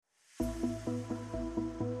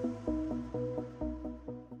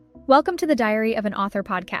Welcome to the Diary of an Author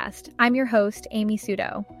podcast. I'm your host, Amy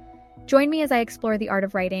Sudo. Join me as I explore the art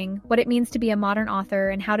of writing, what it means to be a modern author,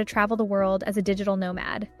 and how to travel the world as a digital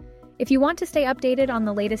nomad. If you want to stay updated on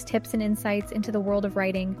the latest tips and insights into the world of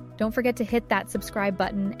writing, don't forget to hit that subscribe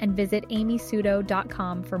button and visit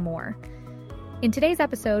amysudo.com for more. In today's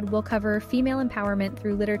episode, we'll cover female empowerment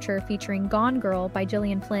through literature featuring Gone Girl by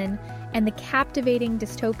Gillian Flynn and the captivating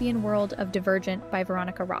dystopian world of Divergent by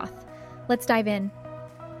Veronica Roth. Let's dive in.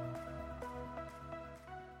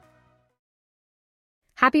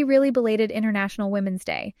 Happy really belated International Women's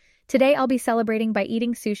Day. Today I'll be celebrating by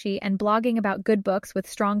eating sushi and blogging about good books with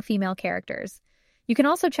strong female characters. You can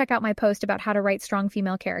also check out my post about how to write strong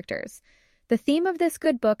female characters. The theme of this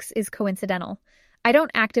good books is coincidental. I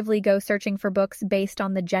don't actively go searching for books based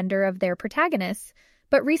on the gender of their protagonists,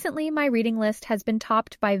 but recently my reading list has been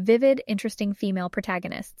topped by vivid, interesting female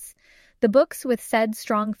protagonists. The books with said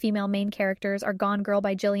strong female main characters are Gone Girl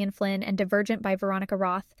by Gillian Flynn and Divergent by Veronica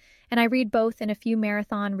Roth, and I read both in a few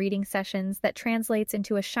marathon reading sessions that translates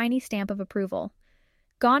into a shiny stamp of approval.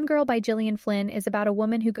 Gone Girl by Gillian Flynn is about a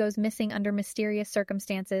woman who goes missing under mysterious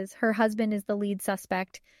circumstances. Her husband is the lead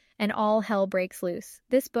suspect, and all hell breaks loose.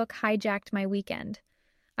 This book hijacked my weekend.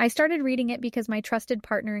 I started reading it because my trusted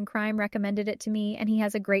partner in crime recommended it to me, and he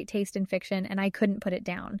has a great taste in fiction, and I couldn't put it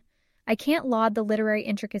down. I can't laud the literary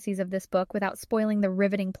intricacies of this book without spoiling the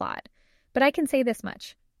riveting plot, but I can say this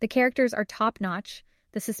much. The characters are top-notch,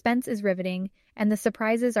 the suspense is riveting, and the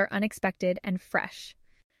surprises are unexpected and fresh.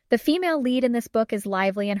 The female lead in this book is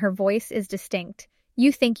lively and her voice is distinct.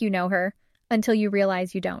 You think you know her, until you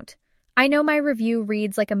realize you don't. I know my review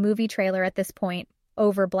reads like a movie trailer at this point,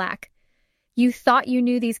 over black. You thought you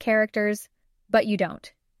knew these characters, but you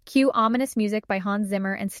don't. Cue ominous music by Hans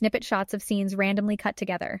Zimmer and snippet shots of scenes randomly cut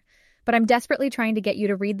together. But I'm desperately trying to get you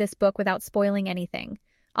to read this book without spoiling anything.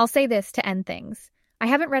 I'll say this to end things. I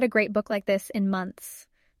haven't read a great book like this in months.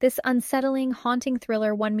 This unsettling, haunting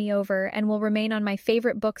thriller won me over and will remain on my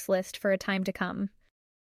favorite books list for a time to come.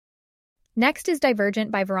 Next is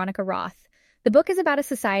Divergent by Veronica Roth. The book is about a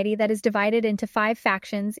society that is divided into 5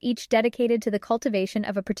 factions, each dedicated to the cultivation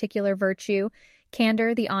of a particular virtue: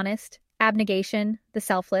 candor, the honest; abnegation, the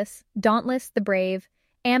selfless; dauntless, the brave;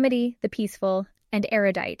 amity, the peaceful; and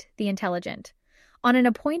erudite, the intelligent. On an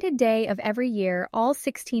appointed day of every year, all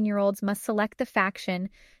 16-year-olds must select the faction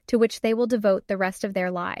to which they will devote the rest of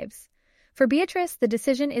their lives. For Beatrice, the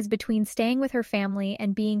decision is between staying with her family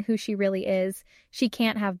and being who she really is. She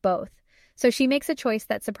can't have both. So she makes a choice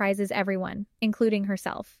that surprises everyone, including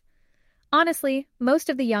herself. Honestly, most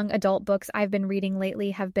of the young adult books I've been reading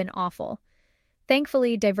lately have been awful.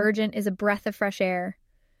 Thankfully, Divergent is a breath of fresh air.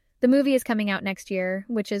 The movie is coming out next year,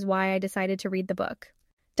 which is why I decided to read the book.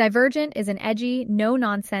 Divergent is an edgy,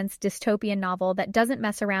 no-nonsense dystopian novel that doesn't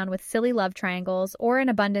mess around with silly love triangles or an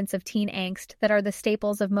abundance of teen angst that are the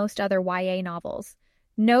staples of most other YA novels.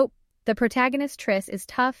 Nope, the protagonist Triss is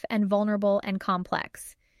tough and vulnerable and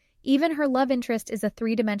complex. Even her love interest is a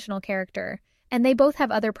 3-dimensional character, and they both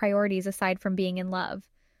have other priorities aside from being in love.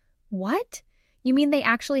 What? You mean they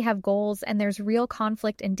actually have goals and there's real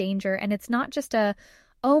conflict and danger, and it's not just a,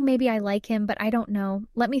 oh, maybe I like him, but I don't know.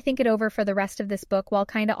 Let me think it over for the rest of this book while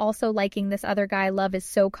kinda also liking this other guy. Love is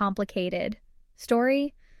so complicated.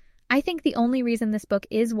 Story? I think the only reason this book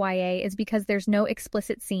is YA is because there's no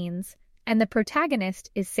explicit scenes, and the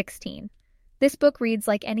protagonist is 16. This book reads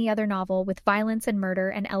like any other novel with violence and murder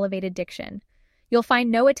and elevated diction. You'll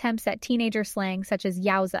find no attempts at teenager slang such as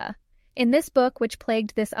yowza in this book, which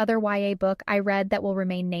plagued this other YA book I read that will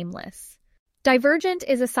remain nameless. Divergent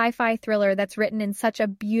is a sci-fi thriller that's written in such a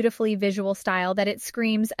beautifully visual style that it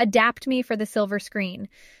screams, "Adapt me for the silver screen."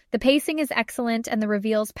 The pacing is excellent and the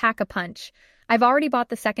reveals pack a punch. I've already bought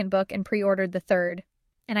the second book and pre-ordered the third,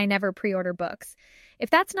 and I never pre-order books.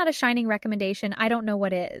 If that's not a shining recommendation, I don't know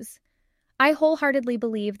what is. I wholeheartedly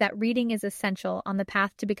believe that reading is essential on the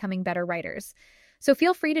path to becoming better writers. So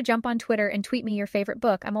feel free to jump on Twitter and tweet me your favorite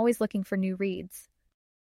book. I'm always looking for new reads.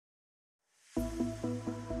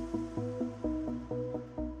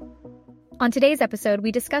 On today's episode,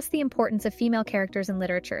 we discuss the importance of female characters in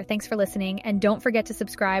literature. Thanks for listening, and don't forget to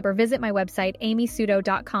subscribe or visit my website,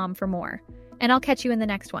 amysudo.com, for more. And I'll catch you in the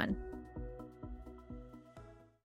next one.